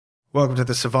Welcome to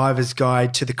the Survivor's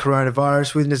Guide to the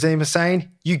Coronavirus with Nazim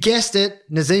Hussain. You guessed it,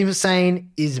 Nazim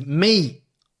Hussain is me.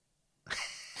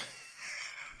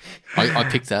 I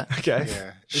picked that. Okay.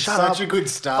 Yeah. It's Shut such up. a good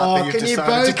start that you've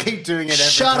decided to keep doing it every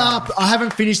Shut time. up. I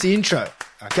haven't finished the intro.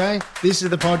 Okay? This is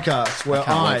the podcast where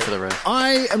can't wait for the rest.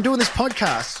 I am doing this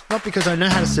podcast not because I know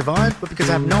how to survive, but because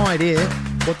I have no idea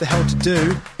what the hell to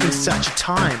do in such a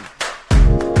time.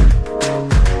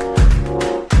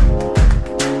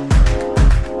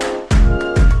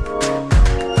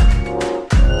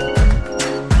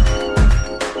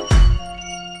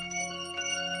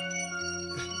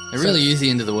 It really is the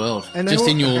end of the world. And Just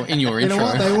in your You intro. know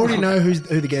what? They already know who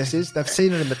the guest is. They've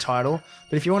seen it in the title.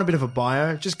 But if you want a bit of a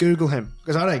bio, just Google him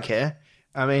because I don't care.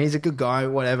 I mean, he's a good guy,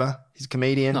 whatever. He's a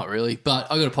comedian. Not really, but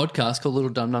I got a podcast called Little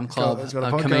Dum Dum Club. It's got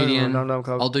a podcast, comedian. Little Dum Dum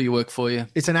Club. I'll do your work for you.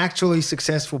 It's an actually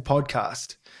successful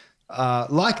podcast.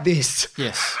 Like this.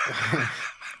 Yes.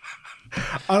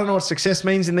 I don't know what success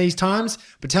means in these times,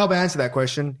 but to help answer that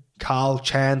question, Karl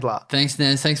Chandler. Thanks,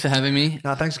 Naz. Thanks for having me.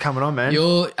 No, thanks for coming on, man.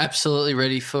 You're absolutely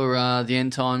ready for the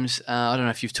end times. I don't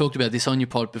know if you've talked about this on your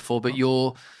pod before, but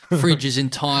your fridge is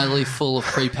entirely full of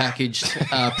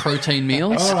prepackaged protein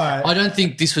meals. All right. I don't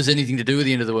think this was anything to do with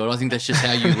the end of the world. I think that's just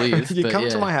how you live. You but come yeah.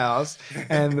 to my house,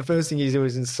 and the first thing you do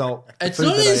is insult. the It's food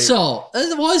not that an I eat. insult.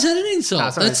 Why is that an insult? No,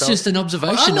 it's not an That's insult. just an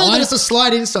observation. I know that it's a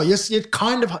slight insult. You're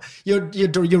kind of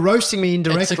you're roasting me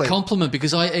indirectly. It's a compliment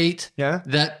because I eat Yeah?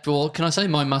 that. Well, can I say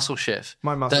my muscle chef?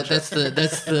 My muscle chef.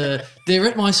 That's the. They're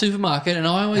at my supermarket, and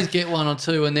I always get one or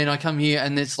two, and then I come here,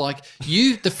 and it's like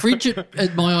the fridge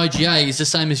at my IGA is the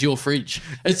same as your fridge.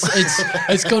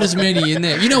 It's got as many in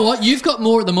there. You know what? You've got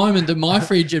more at the moment than my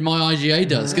fridge and my IGA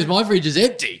does because my fridge is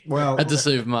empty. Well, at the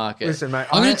supermarket. listen, mate,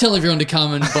 I'm going to tell everyone to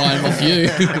come and buy them off you.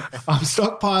 I'm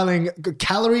stockpiling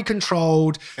calorie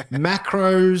controlled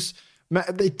macros.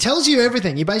 It tells you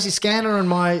everything. You basically scan it on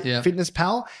my Fitness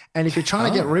Pal, and if you're trying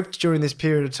to get ripped during this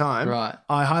period of time, Right.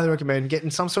 I highly recommend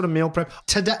getting some sort of meal prep.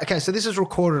 Today, okay, so this is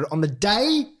recorded on the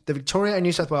day the Victoria and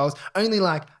New South Wales, only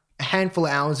like a handful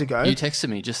of hours ago. You texted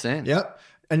me just then. Yep.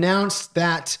 Announced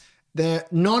that the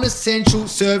non-essential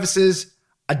services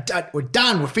we're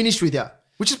done. We're finished with you.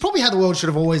 Which is probably how the world should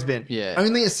have always been. Yeah.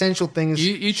 Only essential things.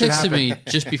 You should texted happen. me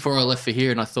just before I left for here,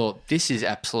 and I thought, this is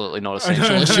absolutely not essential.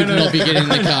 I should not be getting in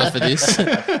the car for this.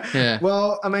 Yeah.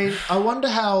 Well, I mean, I wonder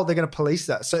how they're going to police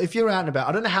that. So if you're out and about,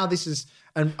 I don't know how this is.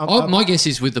 And My guess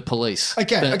is with the police.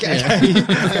 Okay.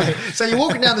 So you're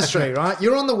walking down the street, right?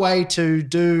 You're on the way to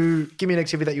give me an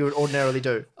activity that you would ordinarily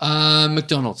do.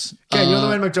 McDonald's. Okay, you're on the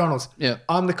way to McDonald's. yeah.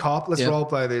 I'm the cop. Let's Yeah. role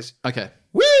play this. Okay.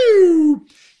 Woo!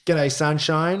 G'day,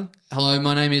 sunshine. Hello,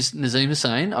 my name is Nazim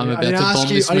Hussain. I'm I about didn't to ask bomb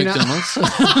you- this I didn't McDonald's.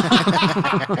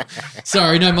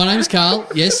 Sorry, no, my name's Karl.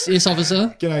 Yes,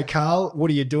 officer. G'day, Karl. What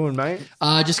are you doing, mate?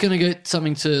 Just going to get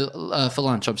something for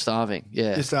lunch. I'm starving.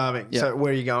 Yeah. You're starving. Yeah. So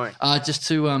where are you going? Just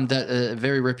to that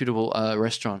very reputable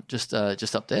restaurant just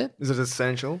up there. Is it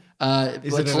essential?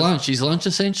 It's it lunch. Is lunch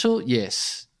essential?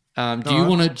 Yes. Do you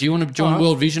want to join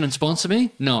World Vision and sponsor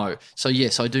me? No. So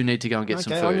yes, I do need to go and get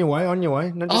some Okay, food. on your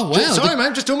way. No, Oh, wow. Sorry,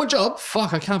 mate. Just doing my job.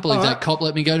 Fuck! I can't believe All that right. cop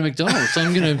let me go to McDonald's. So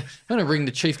I'm gonna ring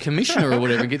the chief commissioner or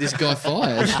whatever and get this guy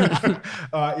fired.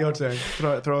 All right, your turn.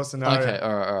 Throw a scenario. Okay,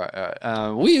 all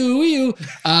right. Wee-oo.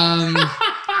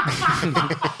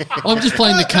 I'm just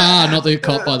playing the car, not the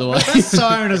cop, by the way. That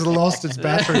siren has lost its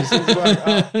batteries. It's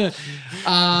like,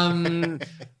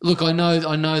 Look, I know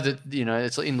that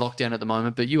it's in lockdown at the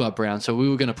moment, but you are brown, so we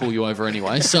were going to pull you over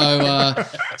anyway. So,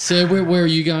 where are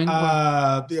you going?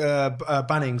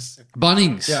 Bunnings.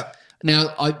 Bunnings. Yeah. Now,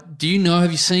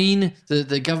 have you seen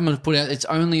the government have put out it's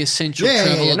only essential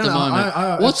travel at the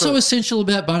moment? What's so essential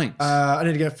about Bunnings? I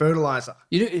need to get fertilizer.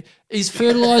 Is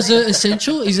fertilizer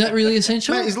essential? Is that really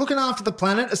essential? Mate, is looking after the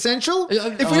planet essential?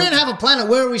 I- If we don't have a planet,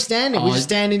 where are we standing? We I- just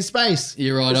stand in space.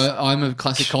 You're right. I'm a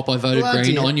classic cop. I voted Bloody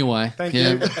green. hell. On your way. Thank yeah.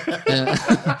 you.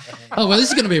 Yeah. Oh, well, this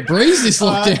is going to be a breeze, this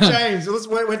lockdown. James,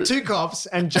 we're two cops,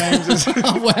 and James is.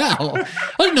 Oh, wow. I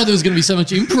didn't know there was going to be so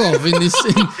much improv in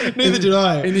this. Neither did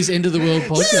I. In this end of the world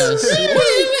podcast.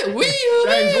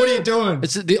 James, what are you doing?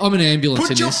 I'm an ambulance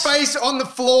Put in your this. face on the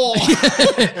floor.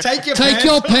 Take Take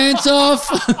your pants off.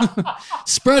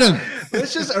 Spread them.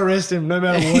 Let's just arrest him, no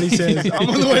matter what he says. I'm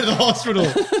on the way to the hospital.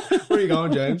 Where are you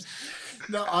going, James?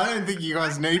 No, I don't think you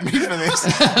guys need me for this.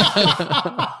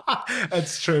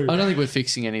 That's true. I don't think we're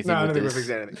fixing anything No, I with don't think this. we're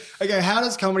fixing anything. Okay, how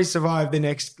does comedy survive the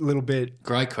next little bit?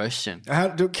 Great question.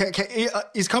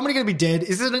 Is comedy going to be dead?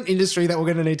 Is it an industry that we're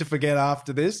going to need to forget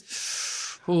after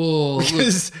this?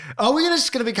 Because are we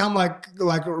just going to become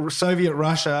like Soviet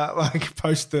Russia, like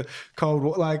post the Cold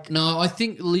War? Like, no, I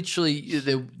think literally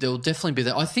there'll definitely be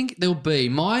that. I think there'll be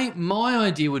my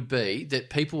idea would be that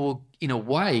people will, in a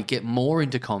way, get more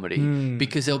into comedy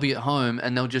because they'll be at home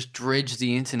and they'll just dredge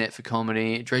the internet for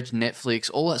comedy, dredge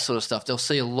Netflix, all that sort of stuff. They'll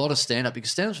see a lot of stand-up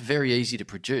because stand-up's very easy to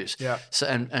produce so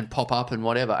and pop up and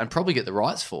whatever and probably get the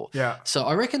rights for. Yeah. So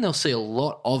I reckon they'll see a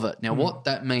lot of it. Now, what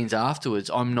that means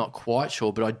afterwards, I'm not quite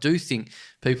sure, but I do think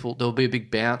there'll be a big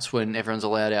bounce when everyone's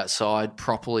allowed outside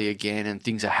properly again and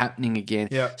things are happening again.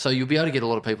 Yeah. So you'll be able to get a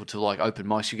lot of people to like open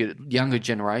mics. You get a younger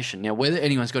generation. Now, whether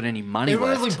anyone's got any money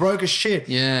everyone's left. really broke as shit.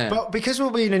 Yeah. But because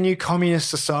we'll be in a new communist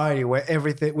society where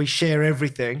we share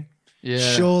everything,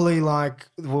 surely like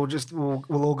we'll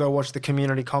all go watch the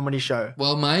community comedy show.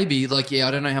 Well, maybe I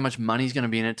don't know how much money's going to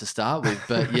be in it to start with,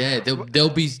 but there'll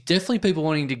be definitely people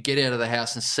wanting to get out of the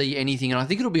house and see anything, and I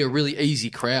think it'll be a really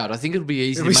easy crowd. I think it'll be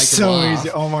easy to make them laugh.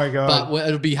 Easy. Oh my god! But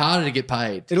it'll be harder to get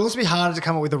paid. It'll also be harder to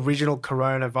come up with original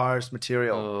coronavirus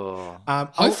material.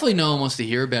 Hopefully, no one wants to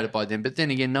hear about it by then. But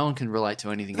then again, no one can relate to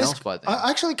anything else by then.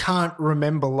 I actually can't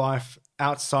remember life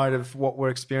outside of what we're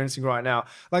experiencing right now.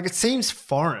 Like it seems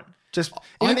foreign. Just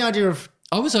even the idea of...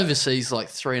 I was overseas like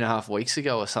 3.5 weeks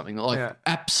ago or something,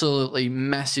 absolutely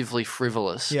massively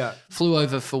frivolous. Yeah. Flew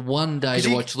over for one day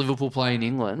to watch Liverpool play in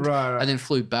England and then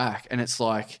flew back. And it's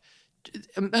like,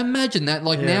 imagine that.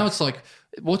 Like now it's like,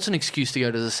 what's an excuse to go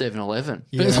to the 7-Eleven?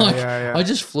 But I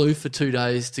just flew for 2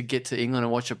 days to get to England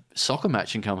and watch a soccer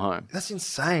match and come home. That's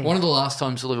insane. One of the last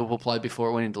times Liverpool played before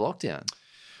it went into lockdown.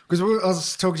 Because I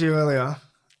was talking to you earlier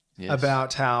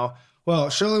about how...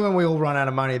 Well, surely when we all run out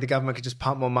of money, the government could just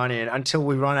pump more money in until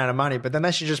we run out of money. But then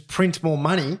they should just print more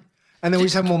money and then we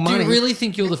just have more money. Do you really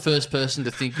think you're the first person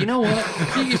to think, you know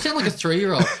what? You sound like a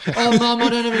 3-year-old. Oh, Mum, I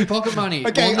don't have any pocket money.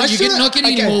 Okay, well, you're not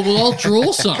getting any more. Well, I'll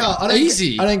draw some. Carl,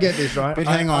 Easy. I don't get this, right? But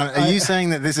hang on. Are you saying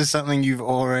that this is something you've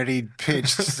already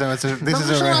pitched? So this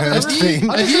is a rehearsed thing?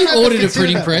 Have you ordered a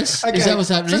printing press? Okay. Is that what's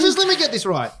happening? So just let me get this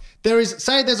right. There's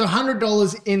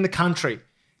 $100 in the country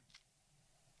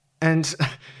and...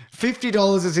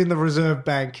 $50 is in the reserve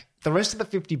bank. The rest of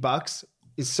the $50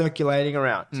 is circulating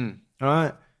around. All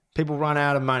right? People run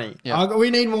out of money. Yep.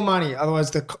 We need more money. Otherwise,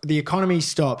 the economy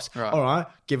stops. Right. All right?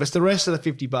 Give us the rest of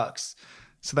the $50.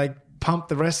 So they pump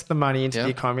the rest of the money into the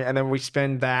economy and then we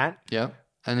spend that. Yeah.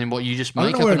 And then what, you just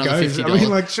make up another $50? I mean,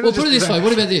 well, put it this way.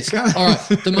 What about this? All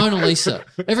right, the Mona Lisa.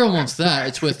 Everyone wants that.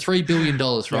 It's worth $3 billion,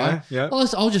 right? Yeah. Well,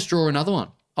 I'll just draw another one.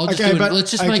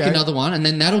 Let's just make another one, and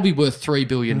then that'll be worth $3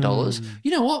 billion.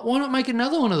 You know what? Why not make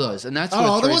another one of those? And that's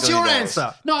worth then what's your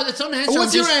answer? No, that's not an answer.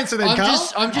 What's your answer then,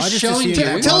 Carl? I'm just showing you.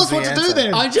 Tell us what to do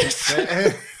then.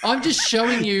 I'm just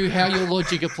showing you how your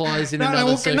logic applies in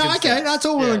another circumstance. Okay, that's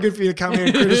all well and good for you to come here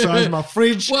and criticise my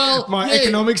fridge, my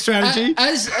economic strategy.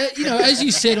 As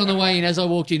you said on the way in, as I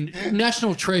walked in,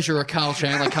 National Treasurer Karl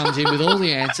Chandler comes in with all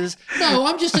the answers. No,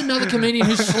 I'm just another comedian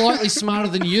who's slightly smarter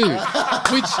than you,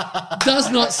 which does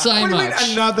not say much. What do you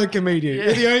mean another comedian?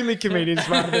 You're the only comedian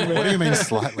smarter than me. What do you mean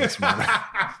slightly smarter?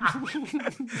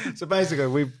 So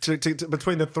basically,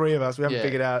 between the three of us, we haven't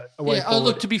figured out a way forward. Oh,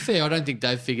 look, to be fair, I don't think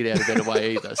Dave figured out a better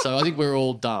way either. So I think we're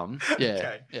all dumb. Yeah.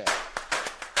 Okay. Yeah.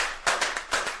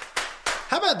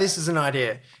 How about this as an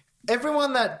idea?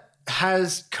 Everyone that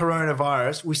has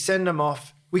coronavirus, we send them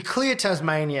off. We clear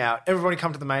Tasmania out. Everybody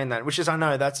come to the mainland, which is, I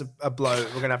know, that's a blow.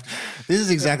 We're going to have to... This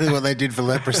is exactly what they did for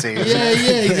leprosy. Yeah,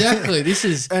 exactly. This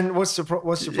is... And what's your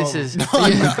problem?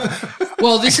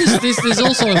 Well, there's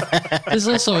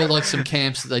also like some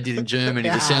camps that they did in Germany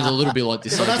that sounds a little bit like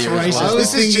this idea. That's racist. I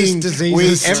was thinking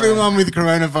diseases. everyone with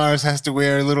coronavirus has to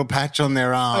wear a little patch on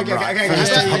their arm. Okay,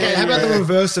 how about the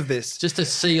reverse of this? Just a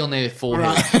C on their forehead.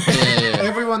 Right. Yeah.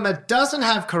 Everyone that doesn't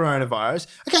have coronavirus,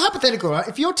 okay, hypothetically, right?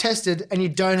 If you're tested and you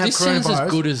don't have coronavirus... This sounds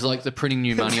as good as like the printing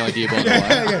new money idea, by the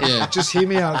way. Yeah. Just hear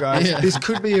me out, guys. Yeah. This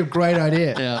could be a great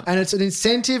idea. Yeah. And it's an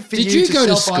incentive for you to Did you go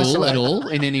to self-isolate. school at all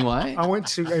in any way? I went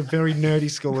to a very nerdy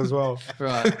school as well.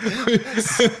 Right.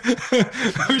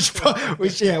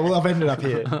 which well, I've ended up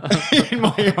here in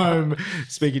my home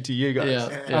speaking to you guys.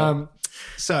 Yeah.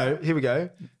 So here we go.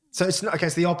 So it's not, okay.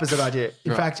 It's the opposite idea.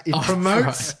 In fact, it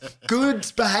promotes good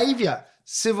behaviour.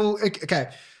 Okay.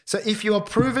 So if you are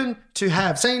proven to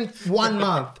have, say in 1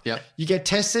 month, you get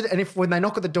tested, and when they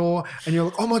knock at the door and you're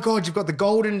like, oh my God, you've got the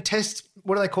golden test.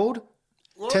 What are they called?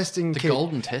 Testing kit.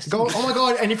 Golden test. Oh my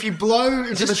God! And if you blow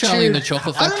into the Charlie in tube, the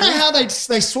Chocolate I Factory? don't know how they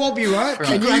swab you, right? And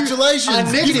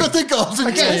Congratulations! You've got the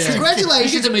golden test.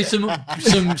 Congratulations! You get to meet some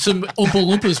Oompa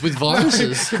Loompas with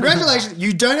viruses. Congratulations!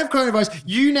 You don't have coronavirus.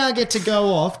 You now get to go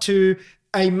off to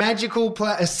a magical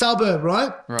a suburb,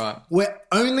 right? Right. Where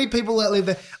only people that live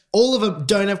there. All of them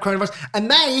don't have coronavirus,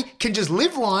 and they can just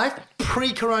live life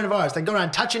pre-coronavirus. They can go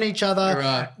around touching each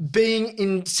other, being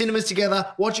in cinemas together,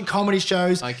 watching comedy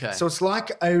shows. Okay. So it's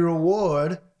like a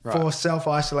reward for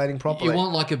self-isolating properly. You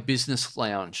want like a business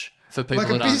lounge for people like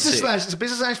that a aren't business sick. lounge. It's a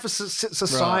business lounge for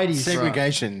societies.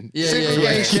 Segregation. Yeah,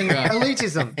 Segregation, yeah.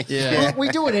 elitism. Yeah. Well, we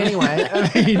do it anyway.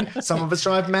 I mean, some of us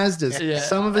drive Mazdas. Yeah.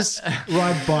 Some of us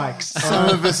ride bikes. Some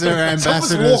of us are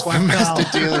ambassadors walk for like Mazda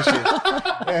Karl.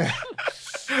 dealership.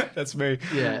 That's me.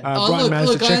 Yeah. Brian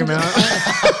Mazda, check him out.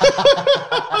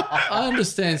 I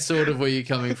understand sort of where you're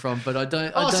coming from, but I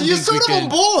don't. I don't so you're think sort of on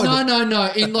board.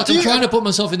 No. In like, I'm trying to put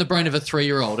myself in the brain of a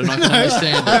 3-year-old, and I can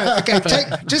understand it.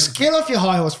 Okay, just get off your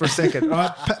high horse for a second. All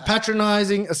right,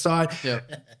 patronising aside,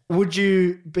 would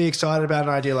you be excited about an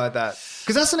idea like that?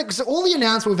 Because that's all the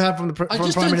announcements we've had from the I from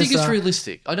just Prime don't think Minister. it's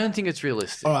realistic. I don't think it's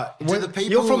realistic. All right, Do the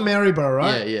people- you're from Maryborough,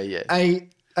 right? Yeah.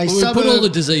 A We suburb. put all the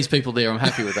disease people there. I'm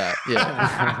happy with that.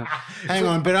 Yeah. Hang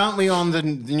on, but aren't we on the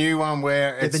new one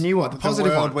where it's the new one, the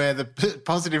positive world one. where the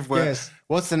positive word? Yes.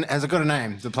 Has it got a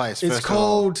name? The place. It's first of all?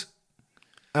 called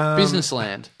Business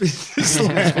land.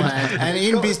 And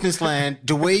in business land,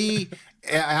 do we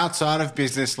outside of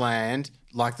business land,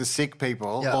 like the sick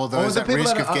people or those the at people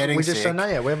risk that of getting we just sick? don't know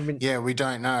yet. We haven't been. Yeah, we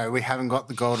don't know. We haven't got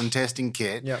the golden testing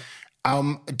kit. Yeah.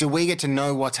 Do we get to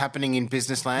know what's happening in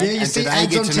business land? Yeah, you and see do they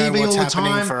ads get on to know TV what's all the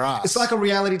happening time. for us? It's like a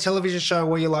reality television show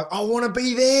where you're like, I want to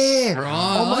be there.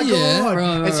 Right. Oh my Yeah. god!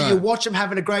 Right, and so right. you watch them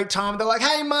having a great time. They're like,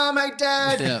 Hey, mum, hey,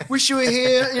 dad, Yeah. wish you were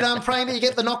here. You know, I'm praying that you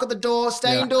get the knock at the door,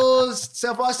 stay indoors,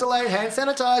 self-isolate, hand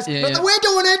sanitize. Yeah, But yeah. we're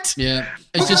doing it. Yeah.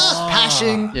 Look It's at just us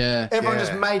pashing. Yeah. Everyone Yeah.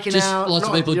 just making Just out. lots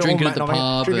of Not- people you're drinking all at the mate,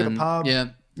 pub. drinking and, at the pub.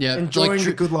 Yeah. Enjoying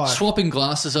the good life. Swapping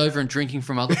glasses over and drinking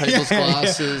from other people's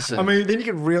glasses. I And, mean, then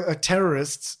you get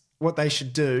terrorists. What they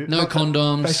should do. No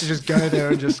condoms. They should just go there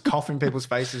and just cough in people's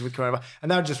faces with coronavirus. And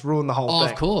that would just ruin the whole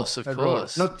thing. of course. They'd ruin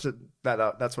it. Not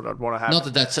that's what I'd want to happen. Not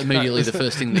that that's immediately the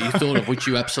first thing that you thought of, which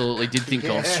you absolutely did think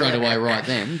of straight away right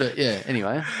then. But yeah,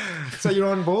 anyway. So you're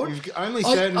on board? Only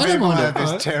I certain don't people mind have it.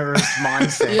 this terrorist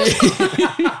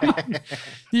mindset.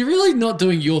 You're really not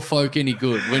doing your folk any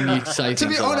good when you say To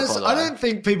things be like honest, that, by I the way. don't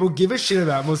think people give a shit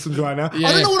about Muslims right now. Yeah.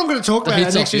 I don't know what I'm going to talk The about at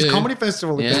hit's next off year's you. comedy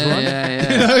festival. With Yeah, everyone.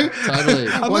 yeah. You know? Totally.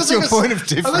 Unless What's I your can- point of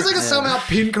difference? Unless I can somehow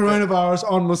pin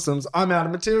coronavirus on Muslims, I'm out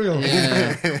of material.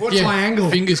 Yeah. What's Yeah, my angle?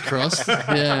 Fingers crossed.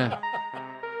 Yeah.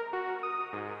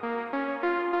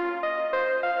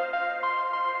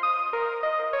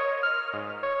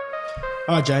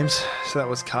 All right, James. So that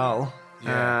was Karl.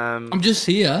 Yeah. I'm just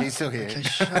here. He's still here.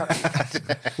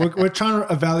 We're trying to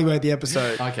evaluate the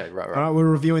episode. Okay, right. All right, we're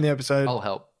reviewing the episode. I'll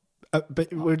help.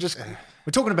 But we're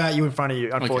talking about you in front of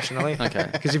you, unfortunately. Okay.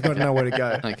 Because you've got nowhere to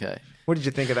go. Okay. What did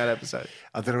you think of that episode?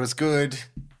 I thought it was good.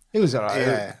 It was all right.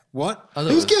 Yeah. What? I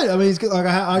thought It was good. I mean, it's good. Like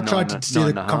I tried to steer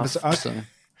the nine and a half, conversation.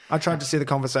 I tried to steer the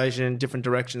conversation in different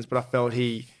directions, but I felt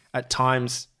he at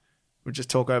times would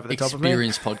just talk over the top of me.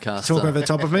 Experienced podcaster. Talk over the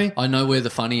top of me. I know where the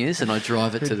funny is, and I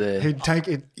drive it to there. He'd take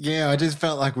it. Yeah, I just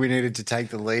felt like we needed to take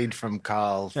the lead from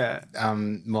Karl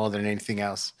more than anything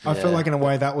else. I felt like in a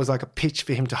way that was like a pitch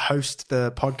for him to host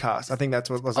the podcast. I think that's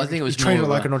what it was. Like. I think it was he treated more it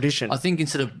of like an audition. I think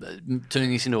instead of turning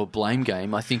this into a blame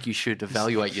game, I think you should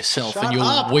evaluate yourself Shut and your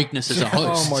up. weakness as a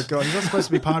host. Oh my god, he's not supposed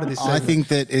to be part of this. I segment. think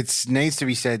that it needs to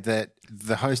be said that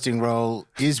the hosting role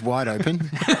is wide open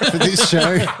for this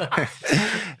show.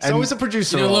 so is the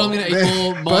producer. You know what? role. I'm going to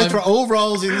eat more. Both all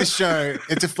roles in this show.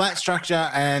 It's a flat structure,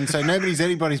 and so nobody's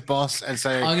anybody's boss. And so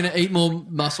I'm going to eat more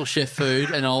Muscle Chef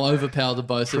food, and I'll overpower the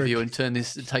both of you and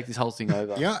take this whole thing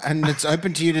over. yeah, and it's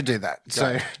open to you to do that.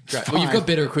 So Great. Well, you've got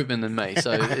better equipment than me,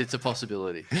 so it's a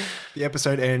possibility. The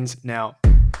episode ends now.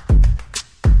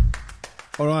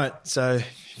 All right. So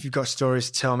if you've got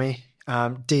stories to tell me,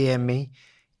 DM me.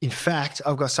 In fact,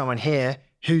 I've got someone here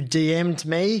who DM'd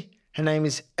me. Her name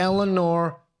is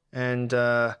Eleanor, and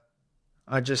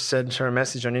I just sent her a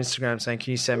message on Instagram saying,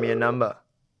 "Can you send me a number?"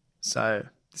 So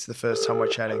this is the first time we're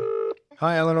chatting.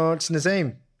 Hi, Eleanor. It's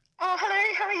Nazim. Oh,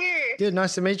 hello. How are you? Good.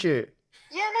 Nice to meet you.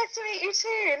 Yeah, nice to meet you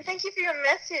too. And thank you for your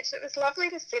message. It was lovely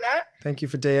to see that. Thank you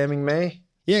for DMing me.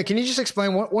 Yeah. Can you just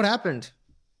explain what happened?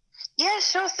 Yeah,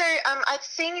 sure. So I'd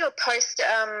seen your post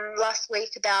last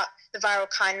week about the viral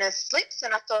kindness slips,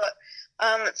 and I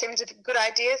thought it seemed a good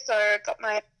idea. So I got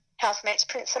my housemate to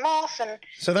print some off, and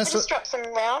So that's I just dropped some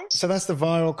round. So that's the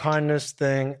viral kindness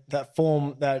thing, that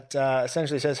form that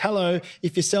essentially says, hello,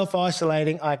 if you're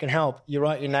self-isolating, I can help. You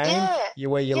write your name,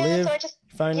 where you live, so I just,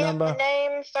 phone number. my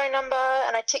name, phone number,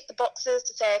 and I tick the boxes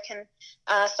to say I can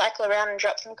cycle around and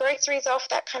drop some groceries off,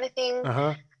 that kind of thing.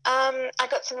 Uh-huh. I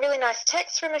got some really nice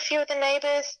texts from a few of the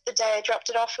neighbours the day I dropped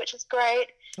it off, which was great.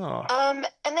 Oh. And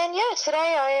then, today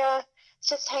I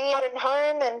just hanging out at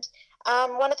home, and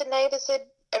one of the neighbours had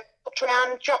walked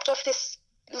around, dropped off this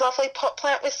lovely pot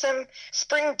plant with some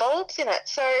spring bulbs in it.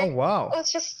 So Oh, wow. it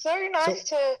was just so nice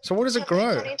to. So what does it have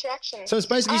grow? these fun interactions. So it's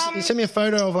basically you send me a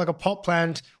photo of like a pot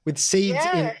plant with seeds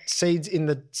Yeah. in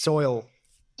the soil.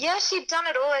 Yeah, she'd done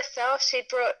it all herself. She'd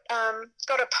brought,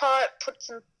 got a pot, put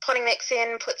some potting mix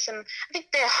in, put some, I think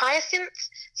they're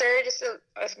hyacinths. So just a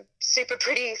super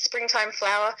pretty springtime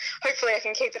flower. Hopefully I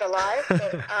can keep it alive.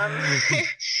 But,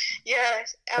 yeah.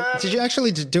 Did you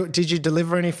actually did you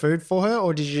deliver any food for her,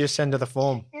 or did you just send her the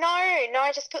form? No,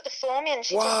 I just put the form in.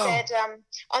 She just said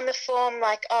on the form,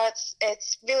 like, oh,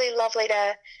 it's really lovely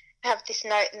to have this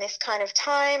note in this kind of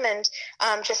time, and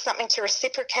just something to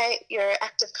reciprocate your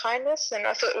act of kindness. And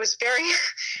I thought it was very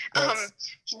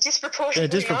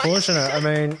disproportionate. Yeah, disproportionate. Nice.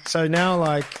 I mean, so now,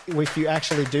 like, if you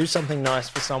actually do something nice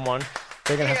for someone,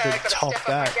 they're going to have to top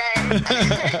that.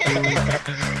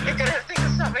 You're going to think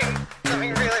of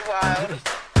something really wild.